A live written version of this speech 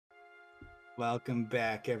Welcome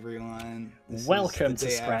back, everyone. Welcome to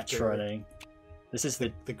ScratchRunning. This is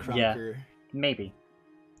the crunker. Yeah, maybe.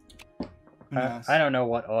 I don't know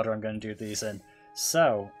what order I'm going to do these in.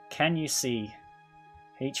 So, can you see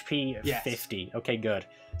HP Yes. 50? Okay, good.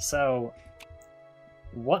 So,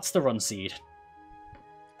 what's the run seed?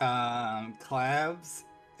 Klabss.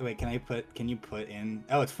 Wait, can you put in?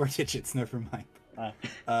 Oh, it's 4 digits. Never mind.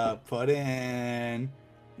 Put in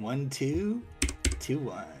 1 2 2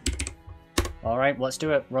 1. All right, let's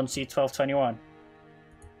do it. Run seed 1221.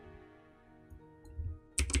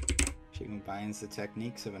 She combines the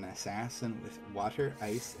techniques of an assassin with water,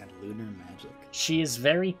 ice, and lunar magic. She is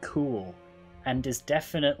very cool, and is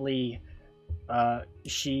definitely. Her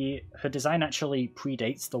design actually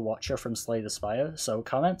predates the Watcher from Slay the Spire. So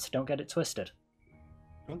comment, don't get it twisted.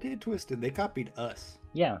 Don't get it twisted. They copied us.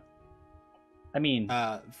 Yeah. I mean,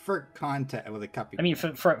 for context, well, they copied. I mean,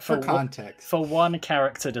 for context, for one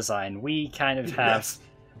character design, we kind of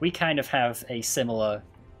have a similar,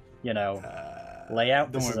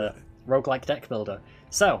 layout. This is a roguelike deck builder.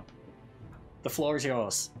 So, the floor is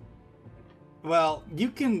yours. Well,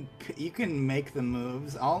 you can make the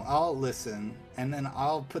moves. I'll listen, and then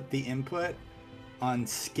I'll put the input on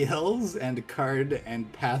skills and card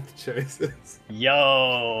and path choices.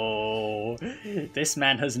 Yo, this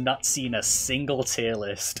man has not seen a single tier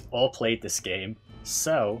list or played this game.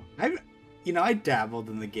 So, I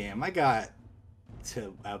dabbled in the game. I got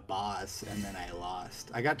to a boss and then I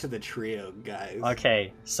lost. I got to the trio, guys.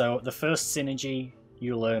 Okay, so the first synergy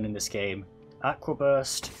you learn in this game, Aqua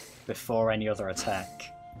Burst before any other attack.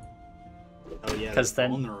 Oh yeah, because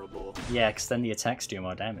then vulnerable. Yeah, because then the attacks do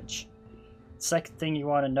more damage. Second thing you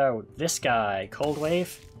want to know, this guy, Cold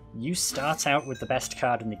Wave, you start out with the best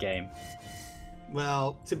card in the game.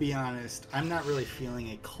 Well, to be honest, I'm not really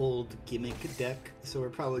feeling a cold gimmick deck, so we're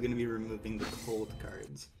probably going to be removing the cold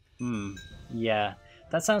cards. Yeah,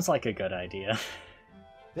 that sounds like a good idea.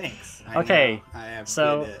 Thanks. Okay, I have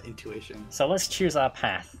good intuition. So let's choose our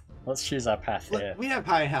path. Let's choose our path here. We have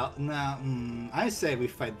high health. No, I say we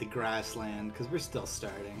fight the grassland, because we're still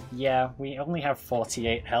starting. Yeah, we only have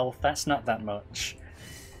 48 health. That's not that much.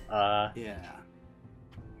 Yeah.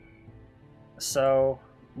 So,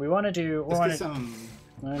 we want to do... Let's get some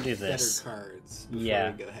do this. better cards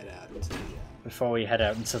before we go head out into the... Before we head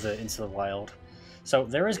out into the wild. So,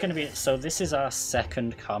 there is going to be... So, this is our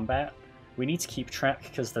second combat. We need to keep track,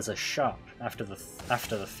 because there's a shop after the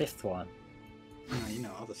fifth one. You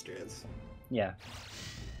know all the strats. Yeah.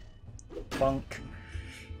 Bunk.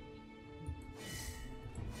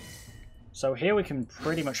 So here we can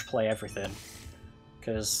pretty much play everything,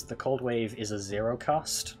 because the Cold Wave is a 0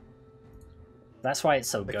 cost. That's why it's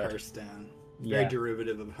so good. Hearthstone. Very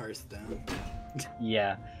derivative of Hearthstone.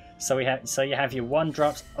 Yeah. So you have your 1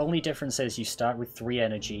 drops. Only difference is you start with 3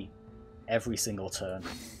 energy every single turn.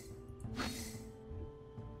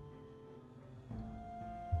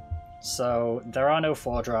 So, there are no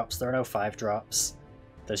 4 drops, there are no 5 drops,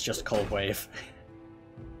 there's just Cold Wave.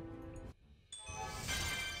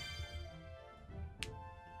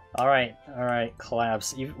 Alright,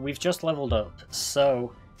 Klabss, we've just leveled up,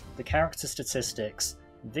 so the character statistics,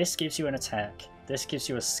 this gives you an attack, this gives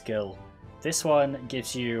you a skill, this one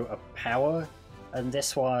gives you a power, and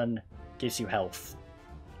this one gives you health.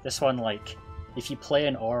 This one, like, if you play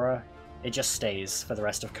an aura, it just stays for the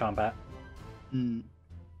rest of combat.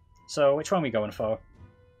 So, which one are we going for?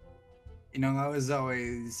 I was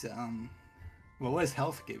always, what does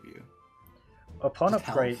health give you? Upon just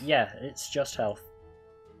upgrade, health? Yeah, it's just health.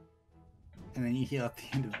 And then you heal at the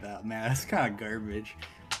end of that. Man, that's kind of garbage.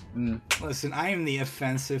 Listen, I am the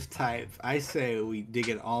offensive type. I say we dig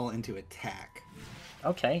it all into attack.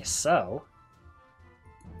 Okay, so...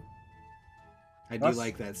 I do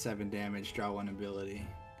like that 7 damage, draw 1 ability.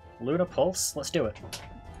 Lunar Pulse? Let's do it.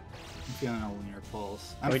 I'm feeling a lunar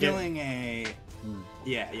pulse. I'm feeling a...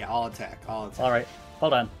 Yeah, all attack. Alright,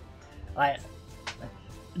 hold on.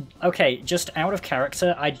 Okay, just out of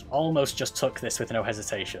character, I almost just took this with no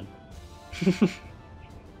hesitation.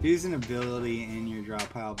 Use an ability in your draw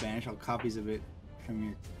pile, banish all copies of it from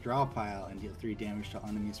your draw pile, and deal 3 damage to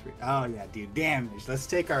enemies for... Oh yeah, dude, damage. Let's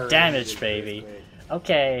take our... Damage, baby.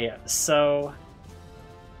 Okay, so...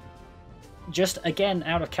 Just, again,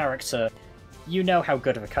 out of character... You know how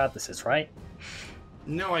good of a card this is, right?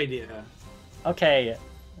 No idea. Okay,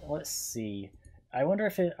 let's see. I wonder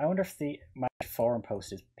if my forum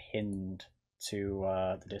post is pinned to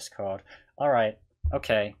the Discord. Alright,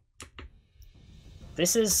 okay.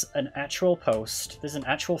 This is an actual post. This is an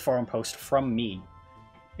actual forum post from me.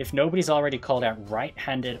 If nobody's already called out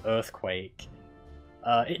right-handed earthquake,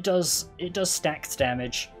 it does stacked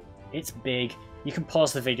damage. It's big. You can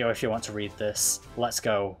pause the video if you want to read this. Let's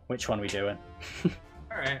go. Which one are we doing?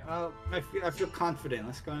 Alright, well, I feel confident.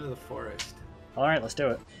 Let's go into the forest. Alright, let's do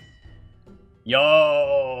it.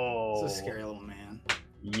 Yo! It's a scary little man.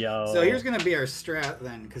 Yo. So here's going to be our strat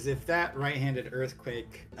then, because if that right-handed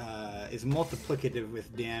earthquake is multiplicative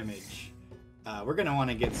with damage, we're going to want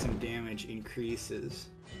to get some damage increases.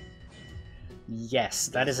 Yes,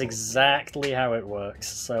 that is exactly how it works.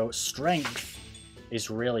 So strength is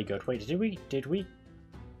really good. Wait, did we?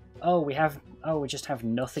 Oh, we just have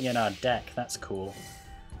nothing in our deck. That's cool.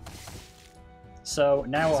 So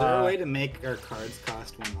now is there a way to make our cards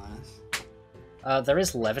cost one less? There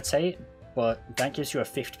is levitate, but that gives you a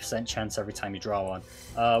 50% chance every time you draw one.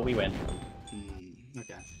 We win.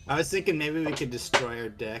 Okay. I was thinking maybe we could destroy our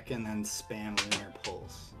deck and then spam Lunar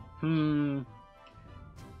Pulse.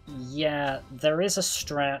 Yeah, there is a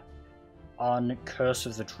strat on Curse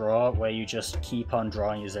of the Draw where you just keep on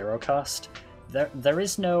drawing your zero cost. There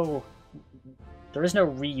is no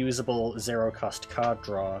reusable zero cost card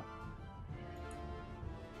draw.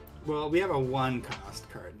 Well, we have a 1-cost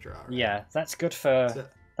card draw. Right? Yeah, that's good for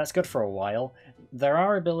a while. There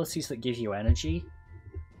are abilities that give you energy,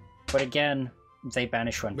 but again, they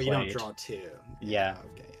banish when but played. But you don't draw 2. Yeah.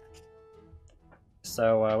 Okay.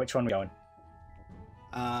 So, which one are we going?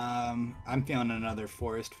 I'm feeling another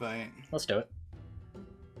forest fight. Let's do it.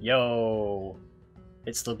 Yo!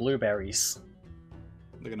 It's the blueberries.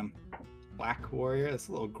 Look at him. Black Warrior? That's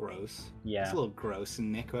a little gross. Yeah. It's a little gross,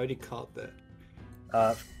 Nick. Why do you call it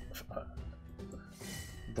that?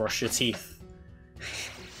 Brush your teeth.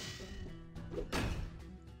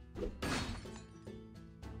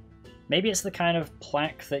 Maybe it's the kind of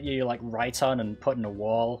plaque that you like write on and put in a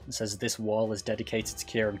wall. It says this wall is dedicated to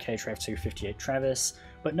Kieran K-Trev 258 Travis.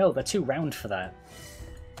 But no, they're too round for that.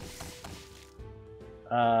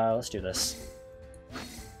 Let's do this.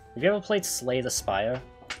 Have you ever played Slay the Spire?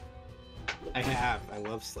 I have. I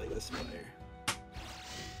love Slay the Spire.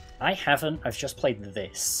 I haven't. I've just played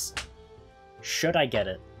this. Should I get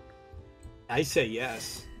it? I say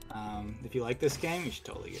yes. If you like this game, you should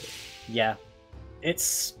totally get it. Yeah.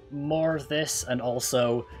 It's more of this, and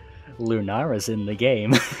also Lunara's in the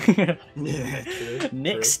game. Yeah, true.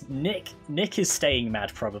 Nick is staying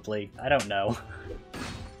mad probably. I don't know.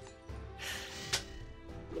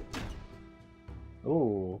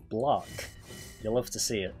 Ooh, block. You'll love to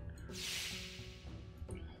see it.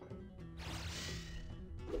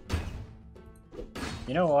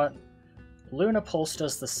 You know what? Lunar Pulse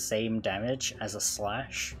does the same damage as a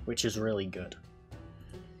slash, which is really good.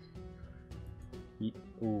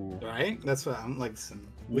 Ooh. Right? That's what I'm like.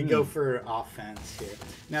 We go for offense here.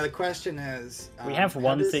 Now the question is, we have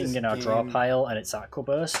one thing in our draw pile, and it's Aqua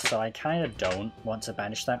Burst, so I kind of don't want to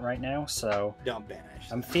banish that right now. So don't banish.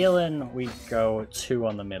 I'm feeling we go 2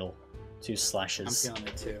 on the middle, 2 slashes. I'm feeling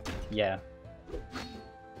it too. Yeah.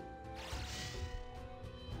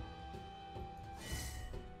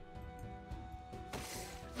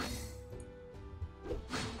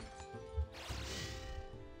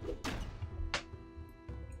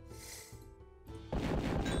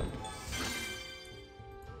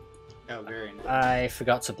 Oh, very nice. I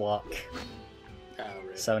forgot to block. Oh,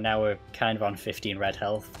 really? So now we're kind of on 15 red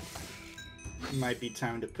health. Might be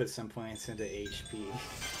time to put some points into HP.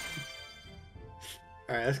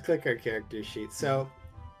 Alright, let's click our character sheet. So,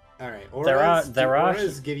 alright,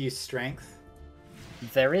 auras give you strength.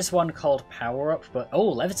 There is one called Power Up, but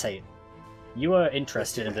oh, Levitate. You were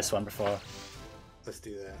interested in this one before. Let's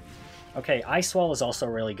do that. Okay, Ice Wall is also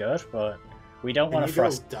really good, but we don't want to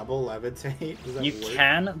frost. Double levitate? You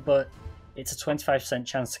can, but it's a 25%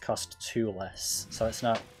 chance to cost 2 less, so it's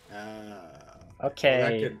not. Okay.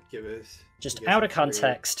 Well, that could give us. Just out of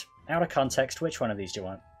context. Out of context. Which one of these do you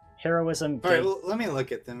want? Heroism. All right. Well, let me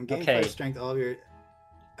look at them. Gain okay. 5 strength. All of your.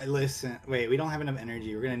 Listen. Wait. We don't have enough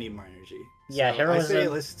energy. We're gonna need more energy. Yeah. So Heroism. I say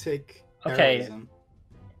let's take. Okay. Heroism.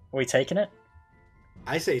 Are we taking it?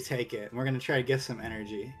 I say take it. We're gonna try to get some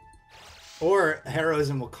energy. Or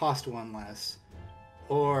heroism will cost 1 less.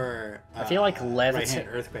 Or I feel like right-hand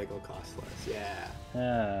earthquake will cost less.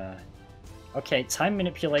 Yeah. Okay, time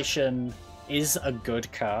manipulation is a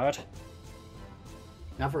good card.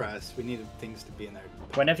 Not for us. We needed things to be in there.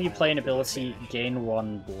 Whenever you play an ability, gain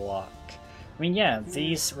 1 block. I mean, yeah,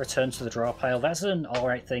 these return to the draw pile. That's an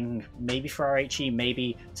alright thing, maybe for RHE,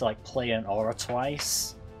 maybe to like play an aura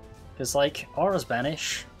twice. Because like auras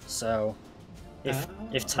banish, so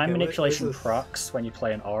if time manipulation procs when you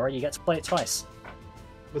play an aura, you get to play it twice.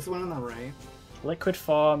 What's the one on the right? Liquid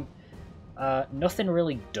form, nothing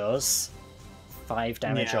really does 5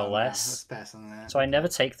 damage or less. Let's pass on that. So I never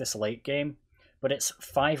take this late game, but it's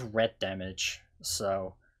 5 red damage,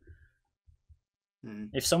 so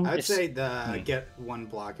If some, I'd say get one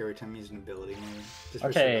block every time you use an ability, maybe. Just for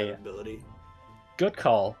Okay. survivability. Good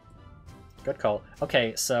call. Good call.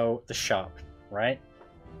 Okay, so the shop, right?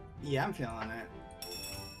 Yeah, I'm feeling it.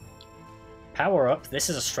 Power up. This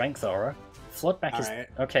is a strength aura. Floodback is Alright.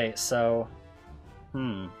 okay. So,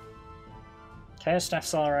 Chaos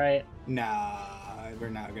Staff's all right. Nah, we're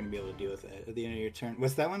not gonna be able to deal with it at the end of your turn.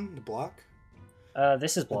 What's that one? The block?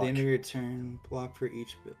 This is block. At the end of your turn, block for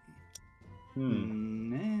each.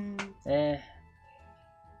 I'd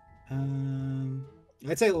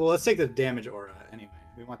say let's take the damage aura anyway.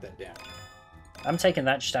 We want that damage. I'm taking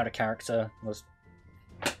that just out of character.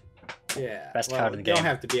 Yeah. Best card in the game. You don't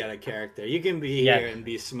have to be out of character. You can be here and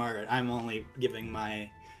be smart. I'm only giving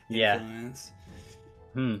my influence.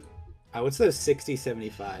 What's those 60,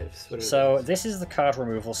 75s? So this is the card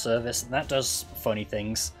removal service. That does funny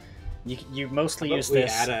things. You mostly use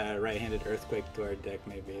this. We add a right-handed earthquake to our deck,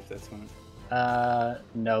 maybe, if that's one.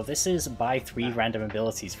 No, this is buy 3 random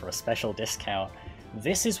abilities for a special discount.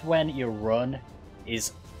 This is when your run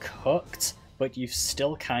is cooked, but you've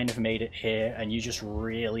still kind of made it here, and you just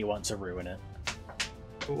really want to ruin it.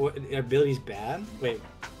 What, abilities bad? Wait,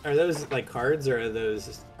 are those like cards or are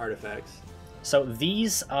those artifacts? So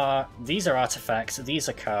these are artifacts, these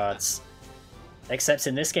are cards. Except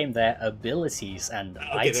in this game, they're abilities and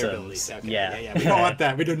items. Abilities. Okay, yeah. We don't want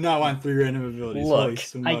that. We do not want 3 random abilities.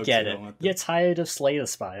 Look, I get it. You're tired of Slay the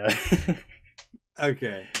Spire.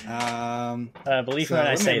 Okay. Believe me when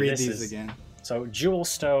I say read this these is... again. So, Jewel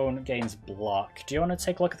Stone gains block. Do you want to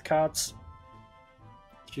take a look at the cards?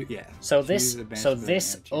 Yeah. So this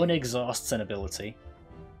unexhausts an ability.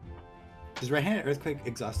 Does right-handed earthquake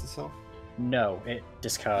exhaust itself? No, it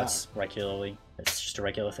discards regularly. It's just a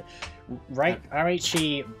regular thing.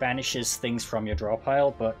 RHE banishes things from your draw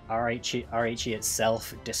pile, but RHE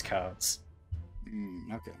itself discards.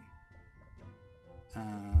 Okay.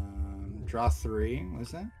 Draw 3. What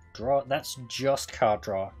is that? Draw. That's just card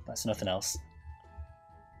draw. That's nothing else.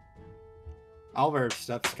 All of our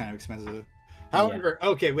stuff's kind of expensive. However,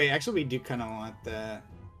 okay, wait. Actually, we do kind of want that.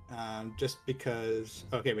 Just because.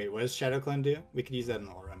 Okay, wait. What does Shadow Clone do? We could use that in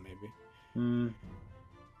the run, maybe.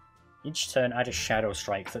 Each turn, add a Shadow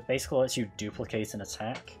Strike that basically lets you duplicate an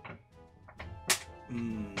attack.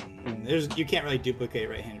 You can't really duplicate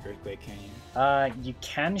right-handed earthquake, can you? You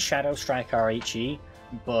can Shadow Strike RHE,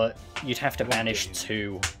 but you'd have to banish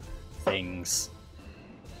 2 things.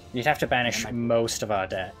 You'd have to banish most of our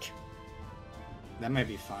deck. That might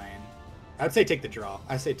be fine. I'd say take the draw.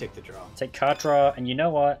 I say take the draw. Take card draw, and you know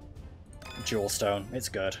what? Jewel Stone. It's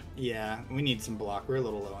good. Yeah, we need some block. We're a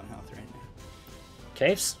little low on health right now.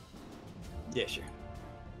 Caves? Yeah, sure.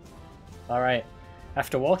 Alright.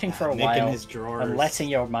 After walking for a while his drawers. and letting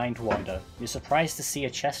your mind wander, you're surprised to see a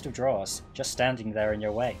chest of drawers just standing there in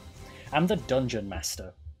your way. I'm the Dungeon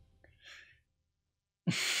Master.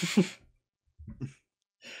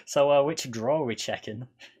 So, which drawer are we checking?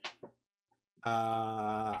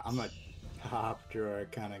 I'm a top drawer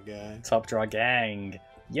kind of guy. Top drawer gang.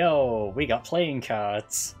 Yo, we got playing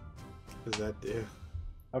cards. What does that do?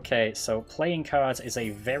 Okay, so playing cards is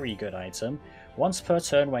a very good item. Once per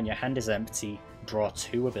turn when your hand is empty, draw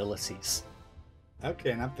 2 abilities.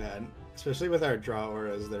 Okay, not bad. Especially with our draw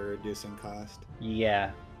auras that are reducing cost.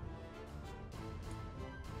 Yeah.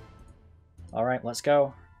 Alright, let's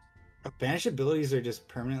go. Banished abilities are just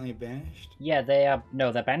permanently banished? Yeah, they are.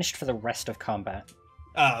 No, they're banished for the rest of combat.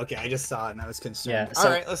 Oh, okay, I just saw it and I was concerned. Yeah, so,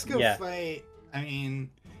 alright, let's go fight. I mean,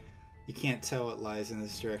 you can't tell what lies in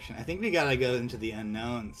this direction. I think we gotta go into the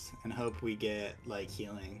unknowns and hope we get, like,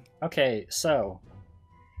 healing. Okay, so,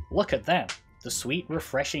 look at that. The sweet,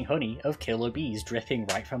 refreshing honey of killer bees dripping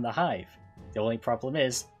right from the hive. The only problem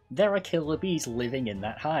is, there are killer bees living in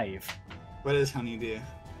that hive. What does honey do?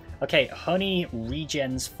 Okay, honey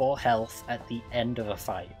regens 4 health at the end of a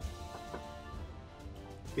fight.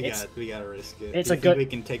 We gotta risk it. It's a good. We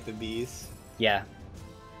can take the bees. Yeah.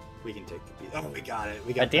 We can take the bees. Oh, we got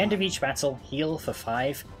it. At the end of each battle, heal for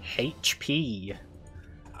 5 HP.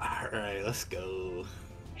 Alright, let's go.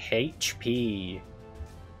 HP.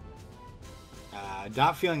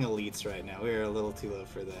 Not feeling elites right now. We're a little too low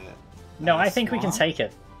for that. No, I think we can take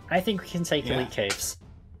it. I think we can take Elite Caves.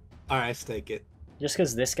 Alright, let's take it. Just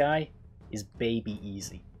because this guy is baby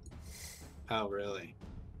easy. Oh, really?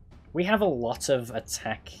 We have a lot of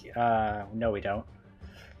attack. No, we don't.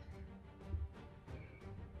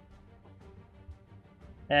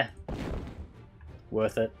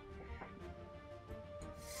 Worth it.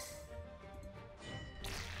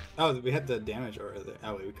 Oh, we had the damage aura there.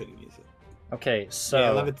 Oh, wait, we couldn't use it. Okay,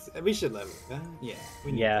 so... Yeah, we should level it. Yeah,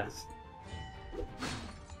 we need this.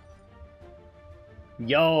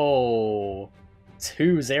 Yo!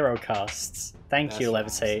 2 0 costs. Thank That's you, what I'm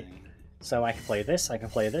Levitate. saying. So I can play this, I can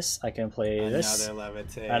play this, I can play this, Another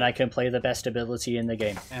levitate. and I can play the best ability in the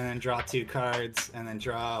game. And then draw 2 cards, and then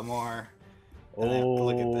draw more.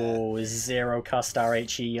 Look at that. Oh, 0 cost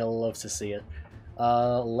RHE, you'll love to see it.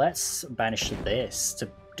 Let's banish this to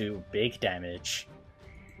do big damage.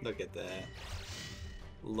 Look at that.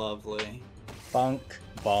 Lovely. Bonk,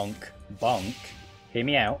 bonk, bonk. Hear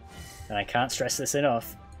me out, and I can't stress this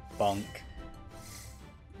enough. Bonk.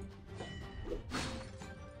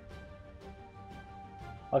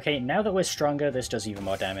 Okay, now that we're stronger, this does even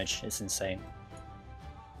more damage. It's insane.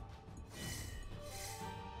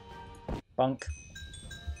 Bonk.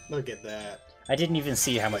 Look at that. I didn't even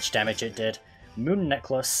see how much damage it did. Moon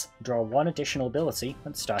Necklace, draw 1 additional ability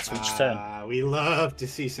at the start of each turn. We love to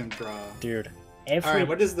see some draw. Dude, every... Alright,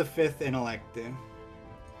 what does the 5th intellect do?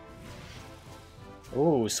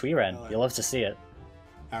 Ooh, Suiren. You'll love to see it.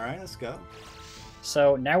 Alright, let's go.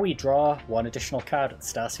 So now we draw 1 additional card at the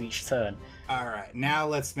start of each turn. Alright, now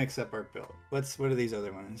let's mix up our build. What do these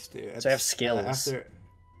other ones do? So I have skills.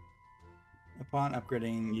 Upon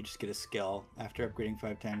upgrading, you just get a skill. After upgrading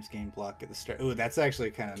 5 times, gain block at the start. Ooh, that's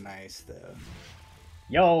actually kind of nice, though.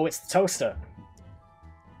 Yo, it's the toaster.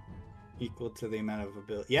 Equal to the amount of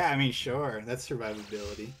ability. Yeah, I mean, sure. That's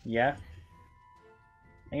survivability. Yeah.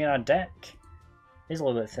 And our deck is a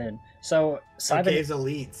little bit thin. So, Cave's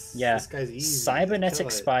elites. Yeah. This guy's easy.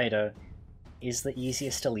 Cybernetic Spider is the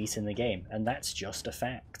easiest elite in the game, and that's just a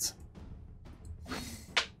fact.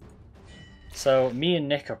 So, me and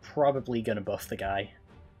Nick are probably going to buff the guy.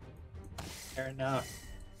 Fair enough.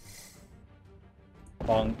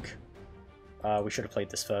 Bonk. We should have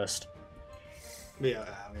played this first. Yeah,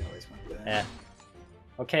 we always want that. Yeah.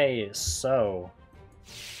 Okay, so...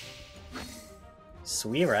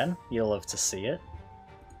 Suiren, you'll love to see it.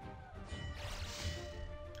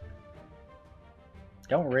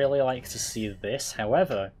 Don't really like to see this,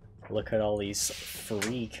 however, look at all these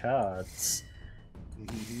free cards.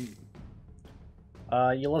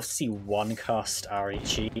 You'll love to see 1 cost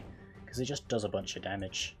RHE, because it just does a bunch of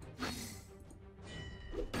damage.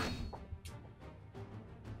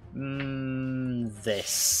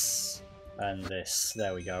 This. And this.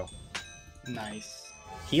 There we go. Nice.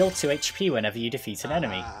 Heal 2 HP whenever you defeat an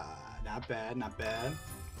enemy. Not bad, not bad.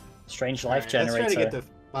 Strange Life Generator. Let's try to get to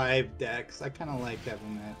 5 decks. I kind of like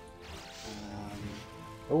having that.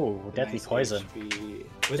 Ooh, Deadly nice Poison. HP.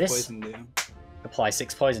 What's This- poison do? Apply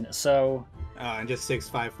 6 poison. So, Oh, and just 6,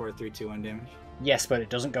 5, 4, 3, 2, 1 damage. yes, but it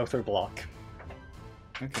doesn't go through block.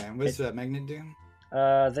 Okay, what's that magnet do?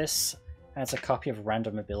 This adds a copy of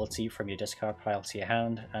random ability from your discard pile to your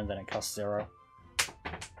hand, and then it costs 0.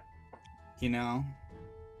 You know?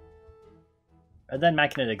 And then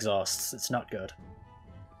Magnet exhausts. It's not good.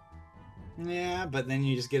 Yeah, but then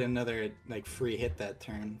you just get another like free hit that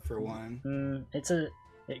turn for 1. It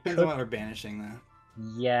Depends could... on what we're banishing though.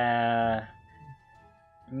 Yeah.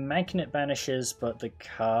 Magnet banishes, but the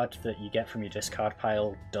card that you get from your discard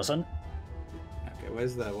pile doesn't. Okay, what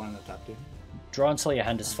is the one on the top do? Draw until your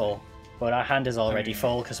hand is full. But our hand is already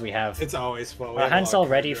full because we have... It's always full. Our hand's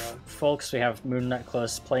already full because we have Moon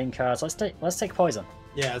Necklace, playing cards. Let's take poison.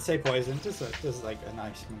 Yeah, let's say poison. Just like a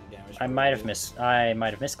nice damage. I might have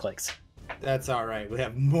misclicked. That's alright. We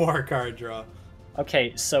have more card draw.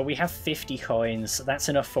 Okay, so we have 50 coins. That's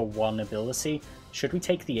enough for 1 ability. Should we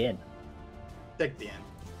take the inn? Take the end.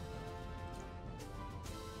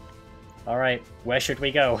 Alright, where should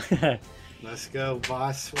we go? Let's go,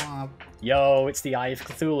 Boss Swamp. Yo, it's the Eye of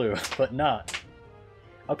Cthulhu, but not.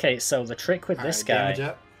 Okay, so the trick with this guy... Damage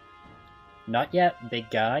up. Not yet, big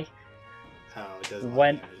guy. Oh, it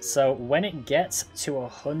doesn't. So when it gets to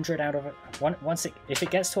 100 out of if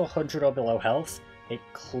it gets to 100 or below health, it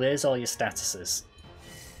clears all your statuses.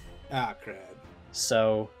 Ah, crud.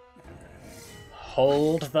 So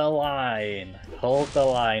hold the line. Hold the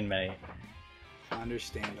line, mate.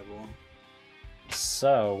 Understandable.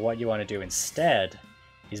 So what you want to do instead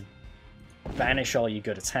is banish all your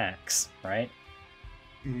good attacks, right?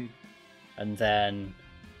 Mm-hmm. And then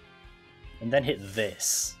hit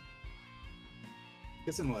this.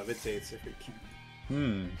 Get some levitates if we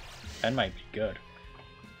can. That might be good.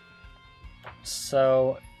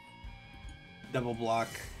 So Double block,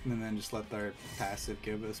 and then just let our passive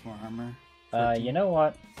give us more armor. you know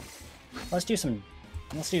what? Let's do some.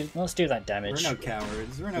 Let's do that damage. We're no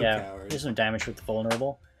cowards. We're no cowards. Do some damage with the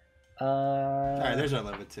vulnerable. Alright, there's our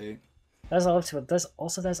levitate. There's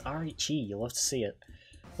RHE. You'll love to see it.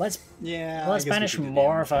 Let's banish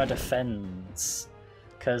more of our defense.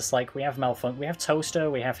 Because, like, we have we have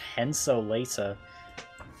Toaster, we have Henso later.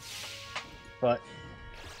 But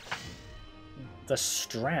the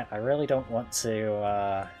strat. I really don't want to.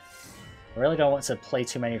 I really don't want to play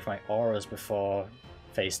too many of my auras before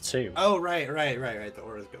phase 2. Oh, right. The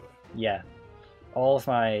aura's going. Yeah, all of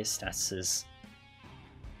my statuses.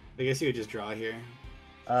 I guess you would just draw here.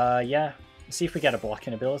 Yeah. See if we get a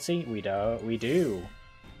blocking ability. We do.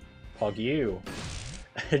 Pog you.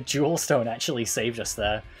 Jewel Stone actually saved us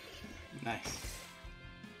there. Nice.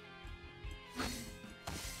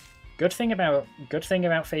 Good thing about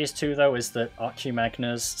phase 2 though is that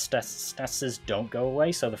Arcumagna's statuses don't go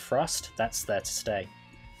away, so the frost, that's there to stay.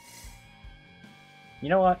 You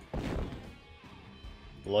know what?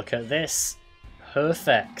 Look at this.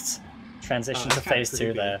 Perfect. Transition to phase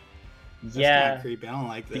 2 there. That's Yeah. kind of creepy. I don't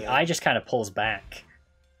like that. The eye just kind of pulls back.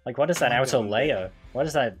 Like, what is that outer layer? What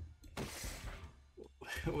is that?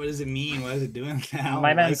 What does it mean? What is it doing now? My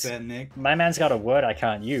I like man's, that, Nick. my man's got a word I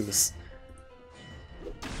can't use.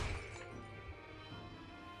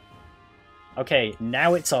 Okay,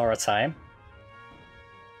 now it's aura time.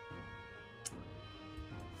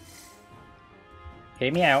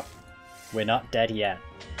 Hear me out. We're not dead yet.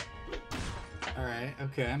 Alright,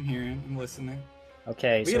 okay, I'm hearing. I'm listening.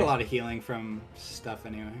 Okay, We so get a lot of healing from stuff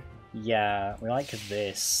anyway. yeah, we like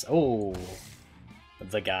this. Oh,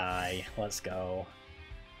 the guy. Let's go.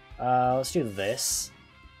 Let's do this.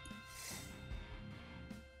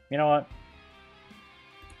 You know what?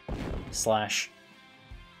 Slash.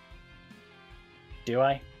 Do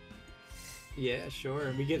I? Yeah,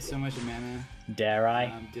 sure. We get so much mana Dare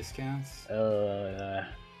I? discounts.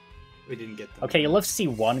 We didn't get them. Okay, you love to see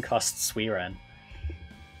one cost Suiren.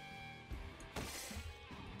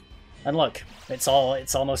 And look, it's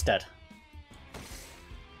almost dead.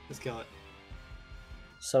 Let's kill it.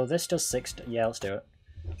 So this does 6. Yeah, let's do it.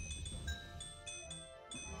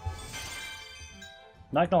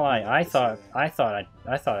 Not gonna lie, I thought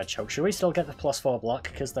I'd choke. Should we still get the +4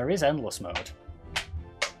 block? Because there is endless mode.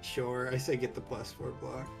 Sure, I say get the +4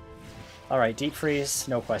 block. Alright, deep freeze,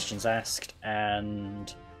 no questions asked,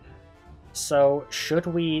 and so should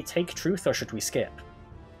we take truth or should we skip?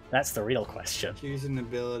 That's the real question. Choose an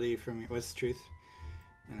ability from what's the truth?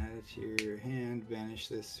 And add it to your hand, banish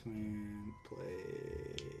this when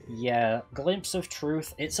play. Yeah, glimpse of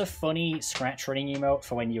truth. It's a funny scratch running emote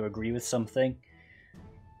for when you agree with something.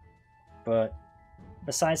 But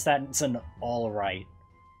besides that, it's an alright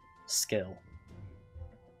skill.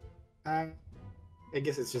 I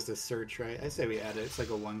guess it's just a search, right? I say we add it. It's like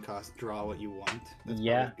a 1-cost draw what you want. That's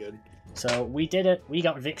Yeah. probably good. So we did it. We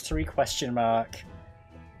got victory ?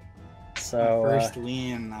 So First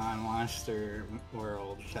win on Monster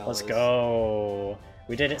World, fellas. let's go.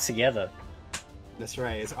 We did it together. That's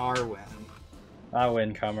right. It's our win. I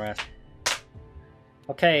win, comrade.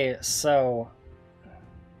 Okay, so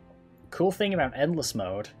cool thing about endless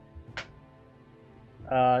mode.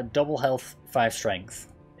 Double health, 5 strength.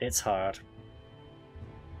 It's hard.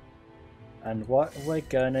 And what we're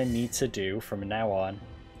gonna need to do from now on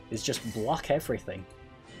is just block everything.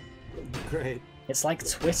 Great. It's like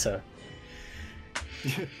Twitter.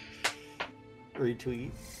 Retweet.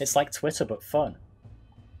 It's like Twitter, but fun.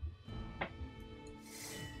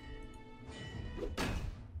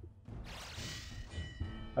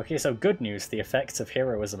 Okay, so good news, the effects of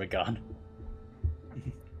heroism are gone.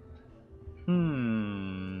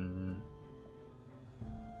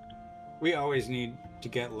 We always need to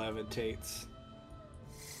get levitates.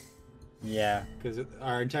 Yeah. Because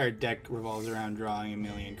our entire deck revolves around drawing a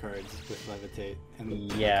million cards with levitate, and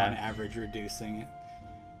Yeah. like, on average reducing it.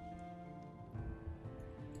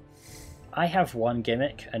 I have one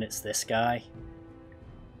gimmick, and it's this guy.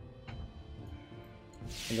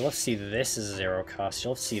 You'll love to see this as a 0 cost.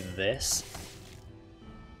 You'll love to see this.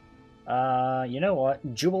 You know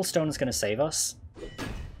what? Jewel Stone's gonna save us.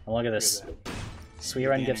 And look at this.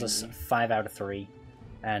 Suiren gives us 5 out of 3.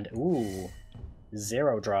 And, ooh,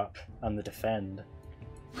 0 drop on the defend.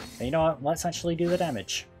 And you know what? Let's actually do the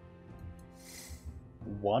damage.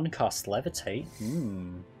 1 cost levitate.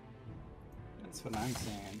 That's what I'm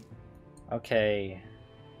saying. Okay.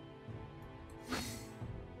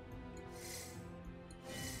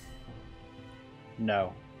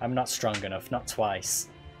 No, I'm not strong enough. Not twice.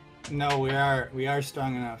 No, we are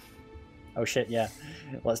strong enough. Oh shit, yeah.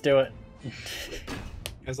 Let's do it.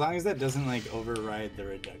 As long as that doesn't like override the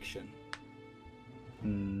reduction.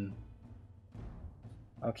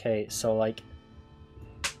 Okay, so like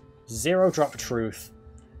 0 drop truth.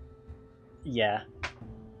 Yeah.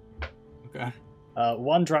 Okay.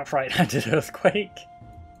 1 drop right-handed earthquake.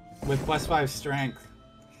 With +5 strength.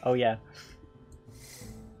 Oh yeah.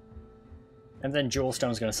 And then Jewel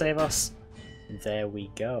Stone's gonna save us. There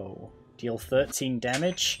we go. Deal 13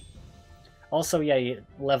 damage. Also, yeah,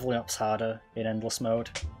 leveling up's harder in endless mode.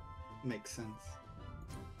 Makes sense.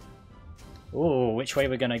 Ooh, which way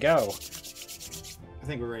we're gonna go? I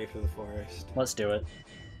think we're ready for the forest. Let's do it.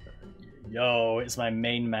 Yo, it's my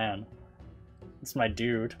main man. It's my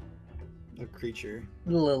dude. A creature.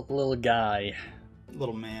 Little guy.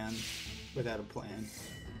 Little man without a plan.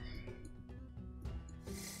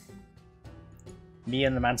 Me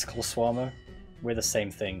and the Manticle Swarmer, we're the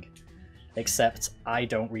same thing. Except I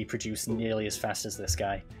don't reproduce nearly as fast as this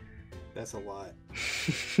guy. That's a lot.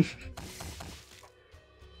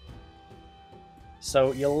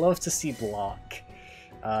 So you'll love to see block.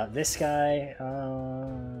 This guy,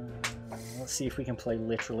 let's see if we can play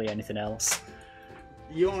literally anything else.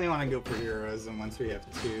 You only want to go for heroism once we have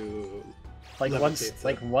two. Like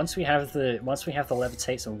once we have the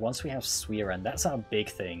levitates and once we have Suiren, that's our big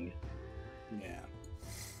thing. Yeah.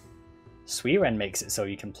 Suiren makes it so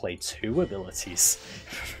you can play two abilities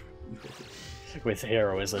with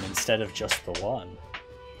heroism instead of just the one.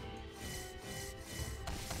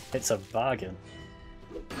 It's a bargain.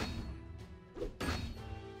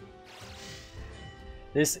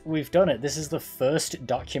 We've done it. This is the first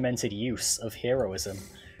documented use of heroism.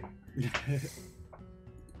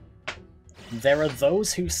 There are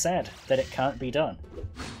those who said that it can't be done.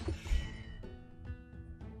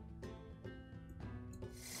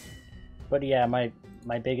 But yeah, my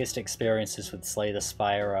biggest experiences with Slay the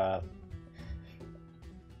Spire are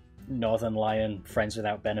Northern Lion, Friends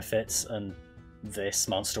Without Benefits, and this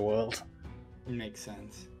Monster World. Makes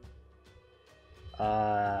sense.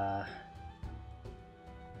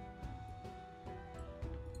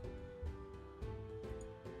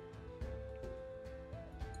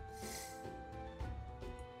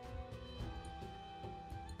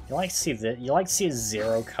 You like to see a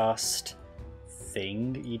zero cost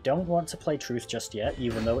thing. You don't want to play Truth just yet,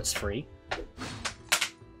 even though it's free.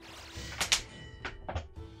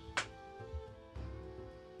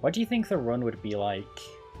 What do you think the run would be like?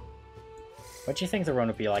 What do you think the run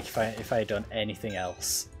would be like if I had done anything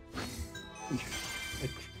else? What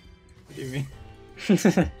do you mean?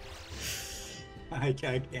 I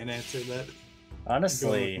can't answer that.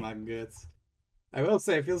 Honestly, go with my guts. I will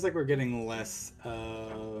say, it feels like we're getting less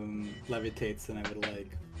levitates than I would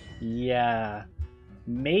like. Yeah,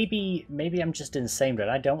 maybe I'm just insane, but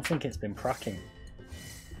I don't think it's been proccing.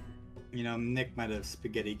 You know, Nick might have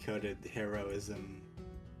spaghetti-coated heroism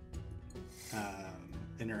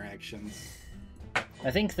interactions.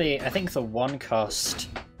 I think the one cost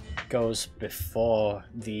goes before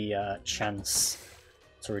the chance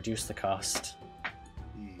to reduce the cost.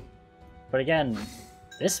 But again,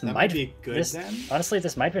 this might be good then. Honestly,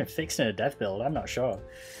 this might have been fixed in a dev build. I'm not sure.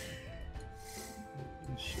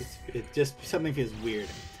 It just something feels weird.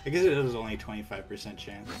 I guess it was only 25%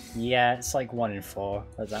 chance. Yeah, it's like 1 in 4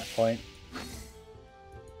 at that point.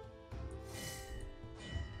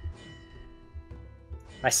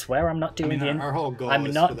 I swear I'm not doing our whole goal I'm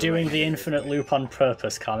is not for the doing right the infinite loop on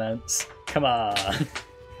purpose comments. Come on.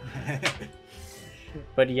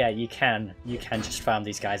 But yeah, you can just farm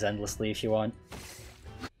these guys endlessly if you want.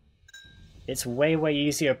 It's way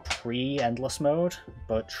easier pre-endless mode,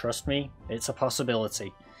 but trust me, it's a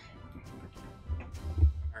possibility.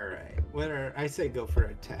 Alright, I say go for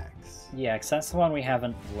attacks. Yeah, because that's the one we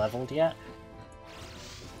haven't leveled yet.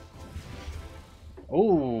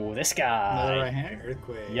 Ooh, this guy! Another right-hand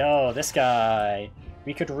earthquake. Yo, this guy!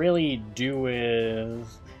 We could really do with...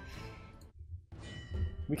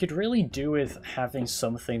 We could really do with having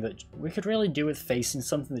something that... We could really do with facing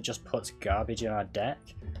something that just puts garbage in our deck.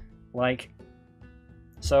 Like...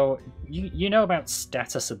 So, you know about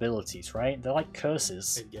status abilities, right? They're like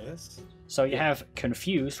curses. I guess. So you have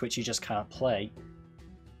Confused, which you just can't play.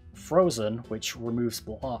 Frozen, which removes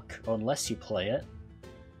block unless you play it.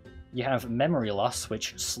 You have Memory Loss,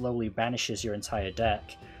 which slowly banishes your entire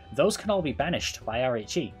deck. Those can all be banished by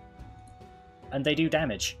RHE. And they do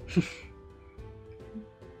damage.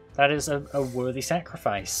 That is a worthy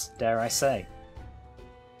sacrifice, dare I say.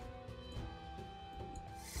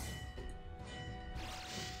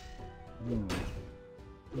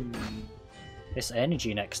 This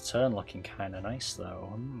energy next turn looking kind of nice,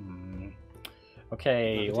 though.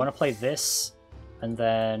 Okay, you want to play this, and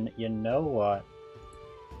then, you know what?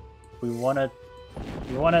 We want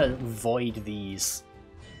to void these.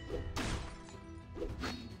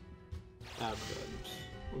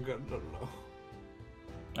 We're good. No.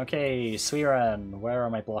 Okay, Suiren, where are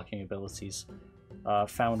my blocking abilities?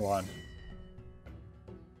 Found one.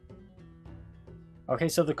 Okay,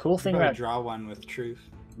 so the cool thing about draw one with truth.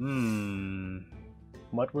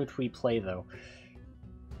 What would we play though?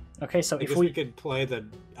 Okay, so I guess we could play the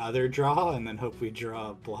other draw and then hope we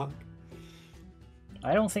draw a block.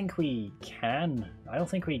 I don't think we can. I don't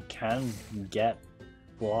think we can get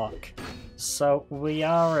block. So we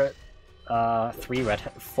are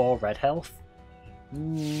at 4 red health.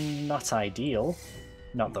 Not ideal.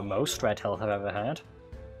 Not the most red health I've ever had.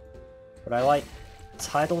 But I like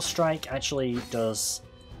Tidal Strike actually does,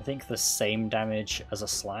 I think, the same damage as a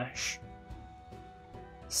Slash.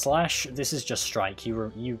 Slash, this is just Strike.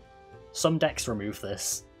 Some decks remove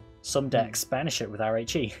this. Some decks banish it with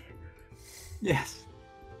RHE. Yes.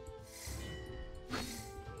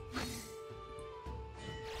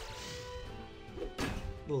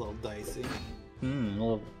 A little dicey.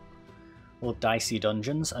 Little dicey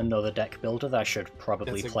dungeons. Another deck builder that I should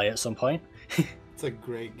probably play at some point. It's a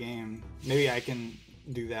great game. Maybe I can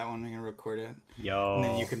do that one. We can record it. Yo. And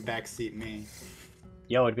then you can backseat me.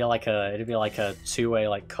 Yo, it'd be like a two-way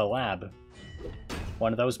like collab.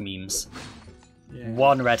 One of those memes. Yeah.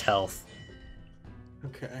 1 red health.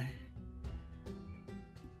 Okay.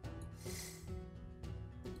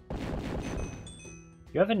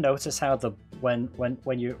 You ever notice how when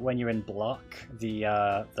you're in block,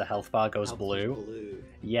 the health bar goes blue?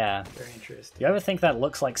 Yeah. Very interesting. You ever think that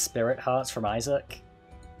looks like spirit hearts from Isaac?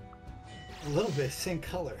 A little bit, same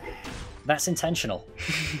color. That's intentional.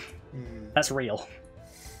 That's real.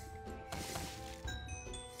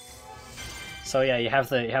 So yeah, you have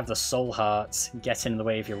the soul hearts get in the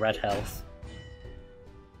way of your red health.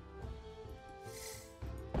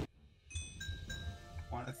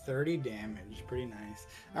 Want a 30 damage, pretty nice.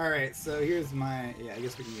 All right, so here's my. Yeah, I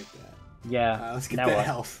guess we can get that. Yeah. Let's get that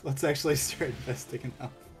health. Let's actually start investing in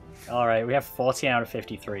health. All right, we have 14 out of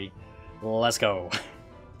 53. Let's go.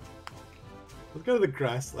 Let's go to the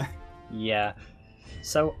grassland. Yeah.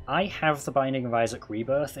 So I have the Binding of Isaac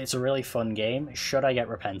Rebirth. It's a really fun game. Should I get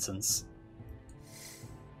Repentance?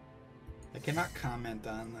 I cannot comment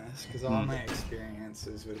on this because all my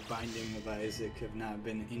experiences with Binding of Isaac have not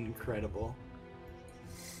been incredible.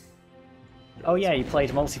 Oh yeah, you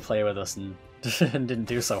played multiplayer with us and didn't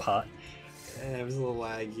do so hot. Yeah, it was a little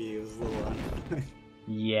laggy. It was a little unfun.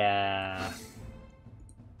 Yeah.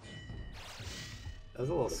 That was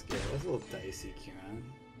a little scary. That was a little dicey, Kieran.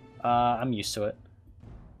 I'm used to it.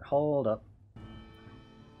 Hold up.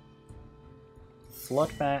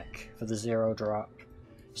 Floodback for the 0 drop.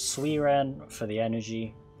 Suiren for the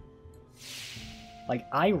energy. Like,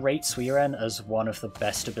 I rate Suiren as one of the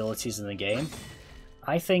best abilities in the game.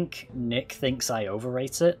 I think Nick thinks I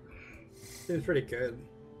overrate it. It was pretty good.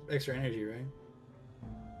 Extra energy, right?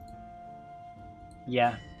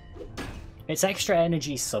 Yeah. It's extra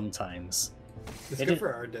energy sometimes. It's good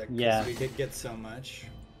for our deck because we could get so much.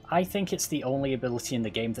 I think it's the only ability in the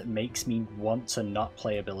game that makes me want to not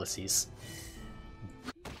play abilities.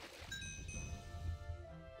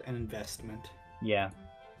 An investment. Yeah.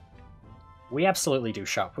 We absolutely do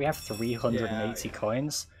shop. We have 380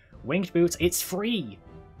 coins. Winged Boots, it's free!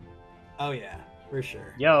 Oh yeah, for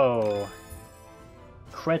sure. Yo!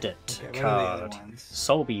 Credit Okay, card.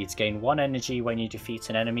 Soul Beads gain 1 energy when you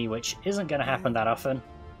defeat an enemy, which isn't going to happen that often.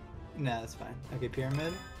 No, that's fine. Okay,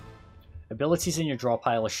 Pyramid. Abilities in your draw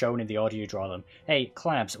pile are shown in the order you draw them. Hey,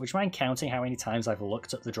 Klabss, would you mind counting how many times I've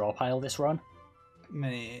looked at the draw pile this run?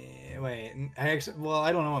 Wait, I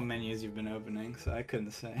don't know what menus you've been opening, so I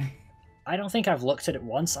couldn't say. I don't think I've looked at it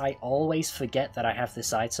once. I always forget that I have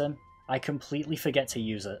this item. I completely forget to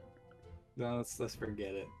use it. No, let's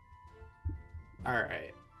forget it.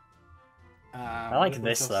 Alright. I like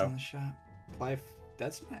this, though. That's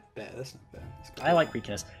not bad. That's not bad. I like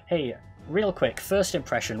weakness. Hey, real quick, first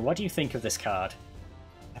impression, what do you think of this card?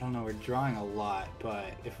 I don't know, we're drawing a lot, but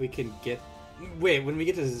if we can get... Wait, when we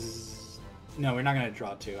get to... No, we're not going to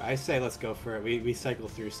draw 2. I say let's go for it. We cycle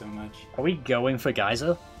through so much. Are we going for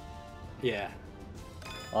Geyser? Yeah.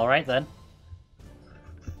 Alright then.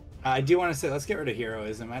 I do want to say, let's get rid of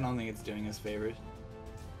Heroism. I don't think it's doing us favors.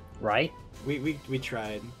 Right? We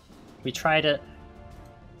tried. We tried it.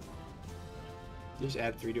 Just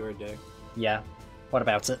add 3 to our deck. Yeah. What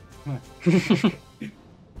about it?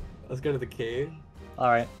 Let's go to the cave.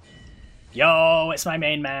 Alright. Yo, it's my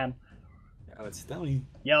main man. Oh, it's Stony.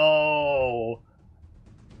 Yo!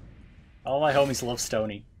 All my homies love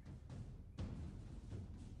Stony.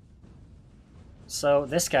 So,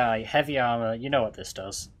 this guy, heavy armor, you know what this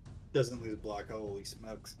does. Doesn't lose block, holy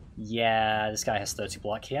smokes. Yeah, this guy has 30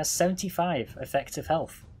 block. He has 75 effective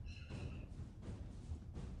health.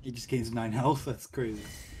 He just gains 9 health, that's crazy.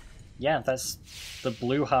 Yeah, that's... The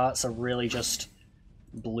blue hearts are really just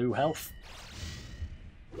blue health.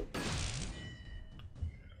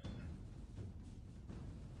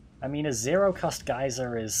 I mean, a 0-cost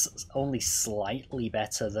Geyser is only slightly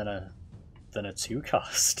better than a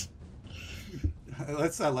 2-cost.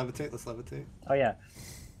 Let's levitate, let's levitate. Oh yeah.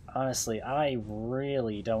 Honestly, I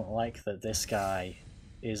really don't like that this guy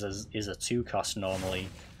is a 2-cost normally,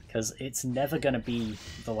 because it's never going to be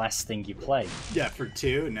the last thing you play. Yeah, for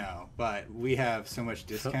 2, no. But we have so much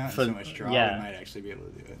discount and so much draw, yeah. we might actually be able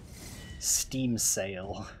to do it. Steam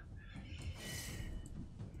sale.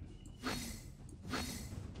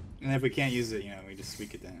 And if we can't use it, we just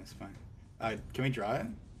tweak it then. It's fine. Can we draw it?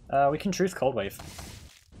 We can Truth Cold Wave.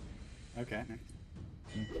 Okay.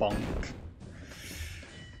 Bonk.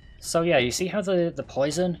 So yeah, you see how the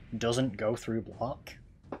poison doesn't go through block?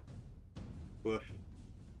 Woof.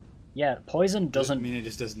 Yeah, poison doesn't... I mean, it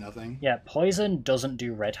just does nothing? Yeah, poison doesn't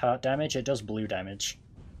do red heart damage, it does blue damage.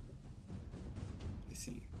 I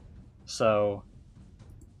see. So,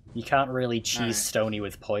 you can't really cheese Stony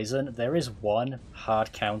with poison. There is one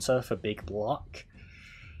hard counter for big block.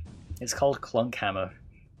 It's called Clunk Hammer.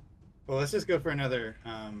 Well, let's just go for another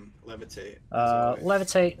Levitate.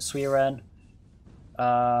 Levitate, Suiren.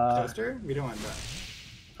 Toaster? We don't want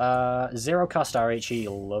that. 0 cost RHE,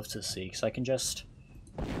 you'll love to see, because I can just...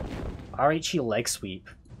 RHE leg sweep.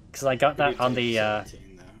 Because I got that on the...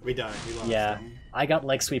 17, we died. We lost. Yeah, I got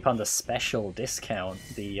leg sweep on the special discount,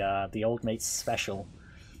 the old mate's special.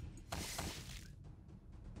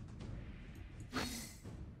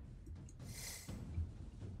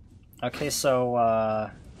 Okay, so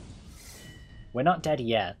we're not dead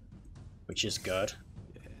yet, which is good.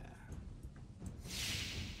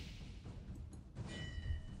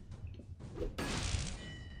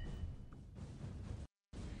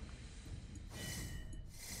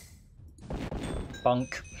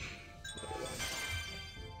 Bonk.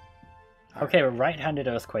 Okay, right-handed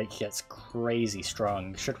Earthquake gets crazy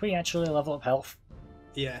strong. Should we actually level up health?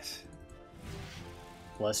 Yes.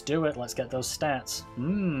 Let's do it. Let's get those stats.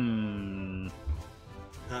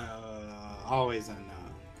 Always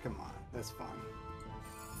unknown. Come on, that's fun.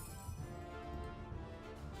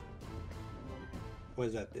 What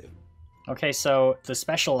does that do? Okay, so the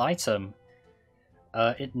special item,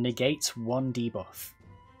 it negates 1 debuff.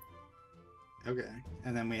 Okay,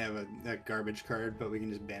 and then we have a garbage card, but we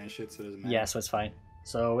can just banish it, so it doesn't matter. Yeah, so it's fine.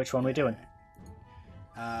 So which one are we doing?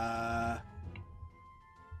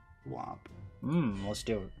 Womp. Let's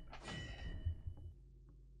do it.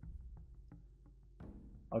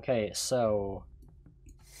 Okay, so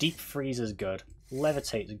Deep Freeze is good.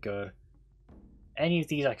 Levitate is good. Any of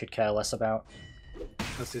these I could care less about.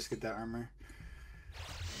 Let's just get that armor.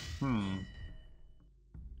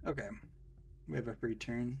 Okay. We have a free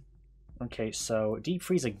turn. Okay, so Deep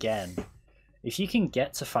Freeze again. If you can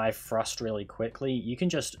get to 5 Frost really quickly, you can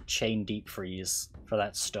just chain Deep Freeze for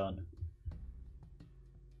that stun.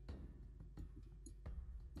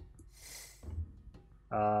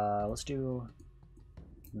 Let's do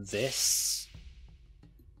this,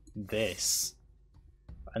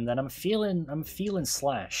 and then I'm feeling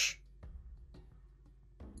Slash.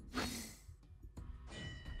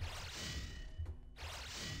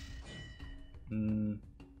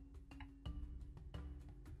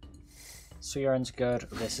 Suiren's good.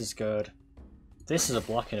 This is good. This is a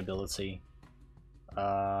blocking ability.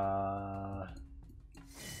 Let's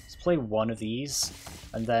play one of these,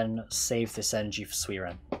 and then save this energy for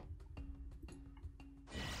Suiren.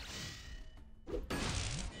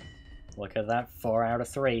 Look at that, 4 out of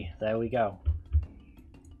 3. There we go.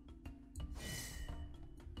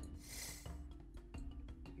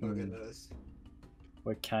 Look at us.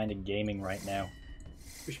 We're kind of gaming right now.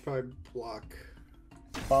 We should probably block.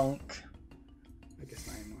 Bonk. I guess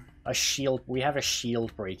not anymore. A shield. We have a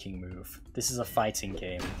shield breaking move. This is a fighting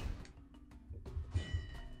game.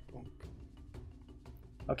 Bonk.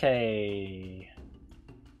 Okay.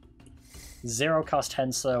 0 cost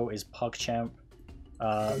Henso is PogChamp.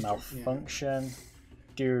 Malfunction. Yeah.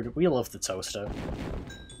 Dude, we love the toaster.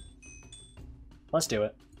 Let's do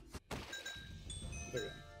it. Okay.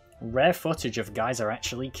 Rare footage of guys are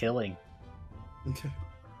actually killing.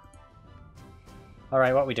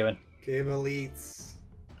 Alright, what are we doing? Game elites.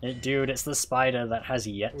 Dude, it's the spider that has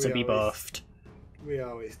yet to be buffed. We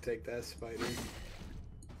always take that spider.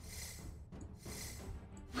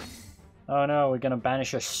 Oh no, we're gonna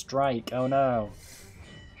banish a strike. Oh no.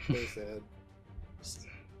 So sad.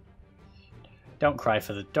 Don't cry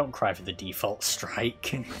for the default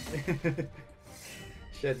strike.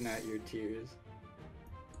 Shed not your tears.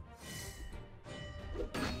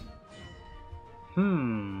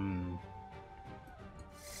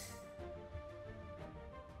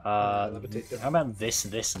 How about this,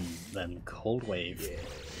 and then Cold Wave?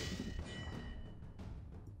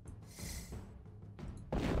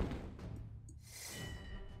 Yeah.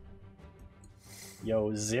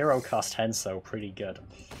 Yo, 0 cost Henso, pretty good.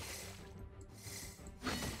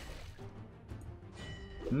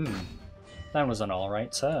 That was an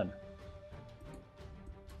alright turn.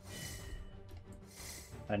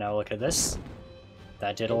 And now look at this.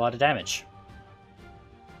 That did a lot of damage.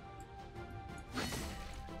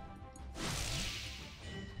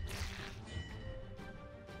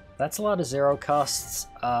 That's a lot of zero costs.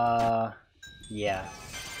 Yeah.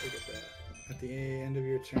 Look at that. At the end of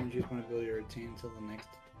your turn, choose one ability to retain until the next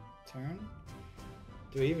turn.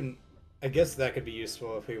 Do we even... I guess that could be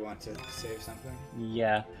useful if we want to save something.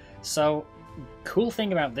 Yeah. So, cool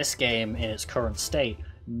thing about this game in its current state,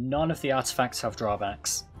 none of the artifacts have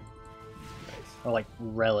drawbacks. Nice. Or like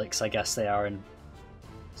relics, I guess they are in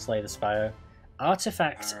Slay the Spire.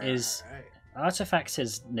 Artifact is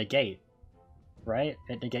negate, right?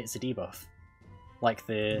 It negates the debuff. Like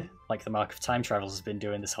the Mark of Time Travels has been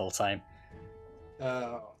doing this whole time.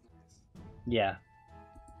 Oh. Yeah.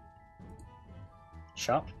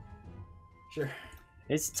 Shop? Sure.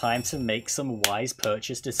 It's time to make some wise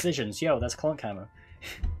purchase decisions. Yo, that's clunk hammer.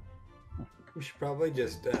 We should probably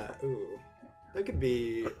just, ooh. That could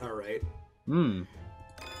be alright.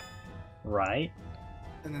 Right.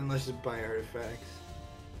 And then let's just buy artifacts.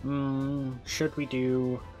 Should we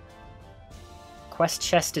do... Quest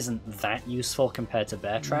chest isn't that useful compared to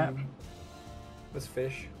bear trap. Let's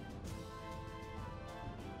fish.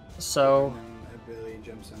 So... And then ability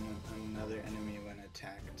jumps on another enemy when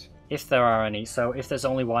attacked. If there are any. So if there's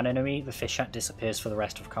only one enemy, the fish hat disappears for the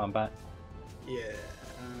rest of combat. Yeah.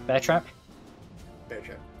 Bear trap? Bear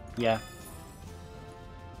trap. Yeah.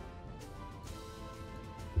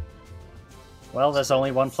 Well, there's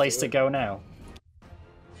only one place to go now.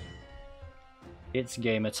 It's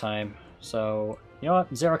gamer time. So, you know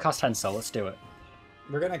what? Zero cost Hensel, let's do it.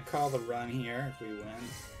 We're gonna call the run here if we win.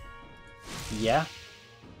 Yeah?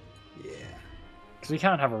 Yeah. Because we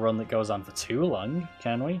can't have a run that goes on for too long,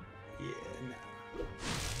 can we? Yeah,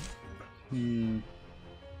 no.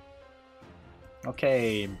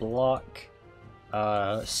 Okay, block,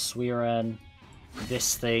 Swiren,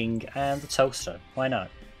 this thing, and the toaster. Why not?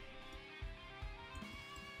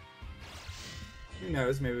 Who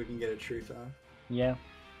knows, maybe we can get a truth off. Yeah.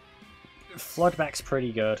 Floodback's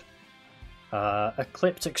pretty good.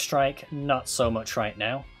 Ecliptic Strike, not so much right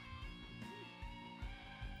now.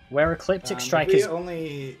 Where Ecliptic Strike is...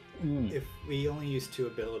 If we only use 2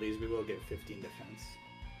 abilities, we will get 15 defense.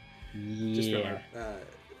 Yeah. Just from our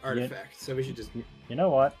artifact, so we should just... You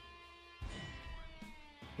know what?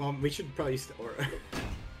 Well, we should probably use the aura.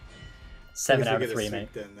 7 out of 3, mate.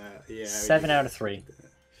 Yeah, 7 out of 3.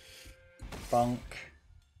 Bonk.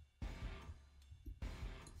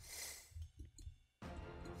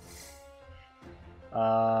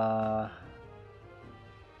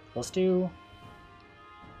 Let's do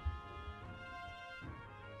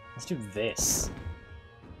this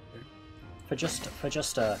for just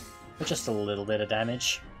a little bit of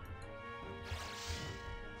damage.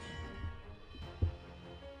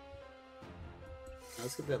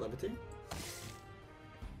 Let's get that levitate.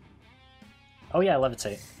 Oh yeah,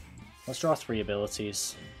 levitate. Let's draw 3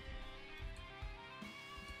 abilities.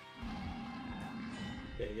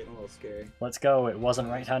 Okay, getting a little scary. Let's go. It wasn't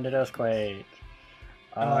right-handed earthquake.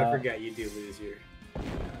 Oh, I forgot you do lose your...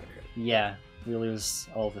 Yeah, we lose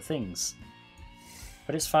all the things.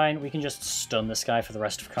 But it's fine, we can just stun this guy for the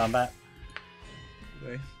rest of combat.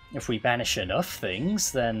 Nice. If we banish enough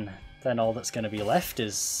things, then all that's going to be left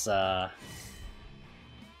is that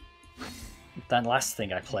last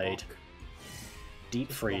thing I played.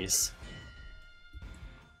 Deep Freeze.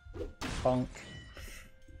 Bonk.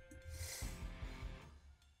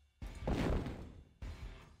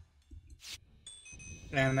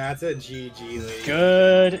 And that's a GG, ladies.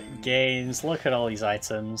 Good games. Look at all these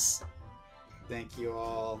items. Thank you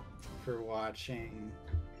all for watching.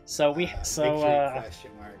 So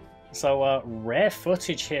question mark. Rare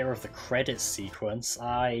footage here of the credits sequence.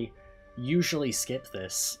 I usually skip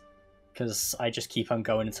this because I just keep on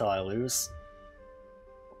going until I lose.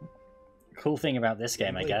 Cool thing about this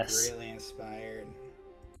game, I guess. Greatly inspired.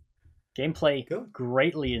 Gameplay Cool.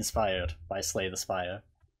 greatly inspired by Slay the Spire.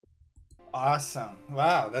 Awesome!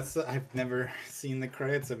 Wow, I've never seen the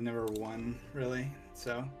credits. I've never won really.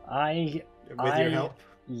 So with your help.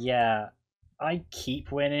 Yeah, I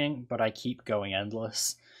keep winning, but I keep going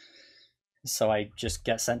endless. So I just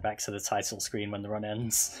get sent back to the title screen when the run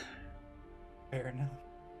ends. Fair enough.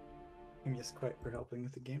 I'm just quite for helping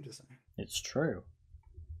with the game design. It's true.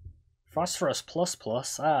 Phosphorus plus,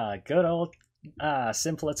 good old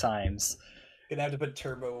simpler times. Gonna have to put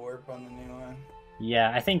Turbo Warp on the new one.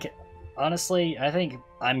 Yeah, honestly, I think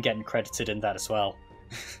I'm getting credited in that as well.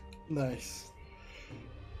 Nice.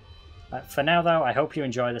 For now, though, I hope you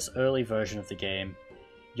enjoy this early version of the game.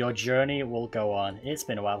 Your journey will go on. It's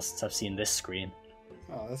been a while since I've seen this screen.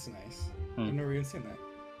 Oh, that's nice. I've never even seen that.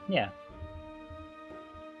 Yeah.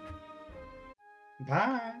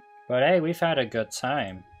 Bye. But hey, we've had a good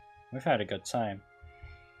time. We've had a good time.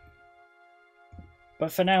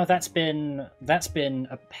 But for now, that's been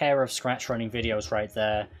a pair of scratch running videos right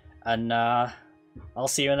there, and I'll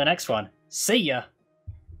see you in the next one. See ya!